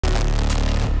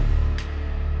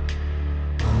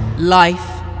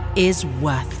Life is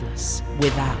worthless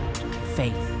without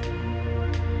faith.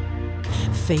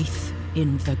 Faith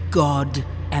in the God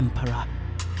Emperor.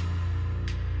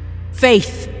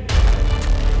 Faith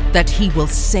that he will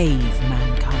save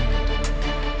mankind.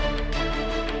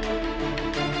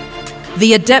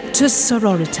 The Adeptus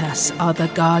Sororitas are the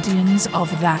guardians of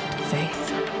that faith.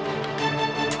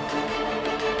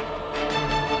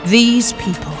 These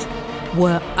people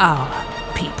were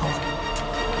our people.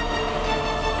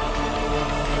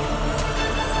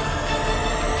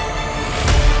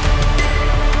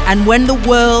 And when the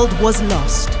world was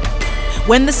lost,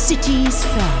 when the cities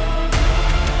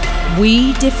fell,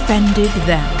 we defended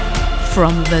them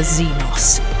from the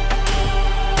Xenos,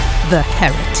 the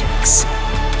heretics.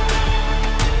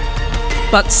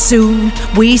 But soon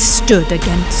we stood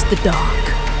against the dark,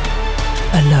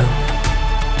 alone.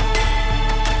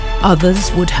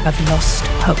 Others would have lost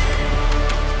hope,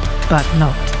 but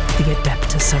not the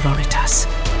Adeptus Sororitas.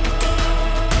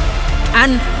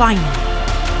 And finally,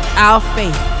 our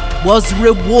faith was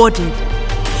rewarded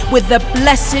with the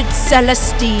blessed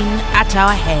Celestine at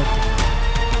our head.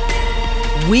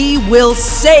 We will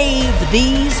save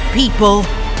these people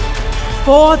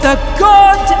for the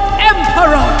God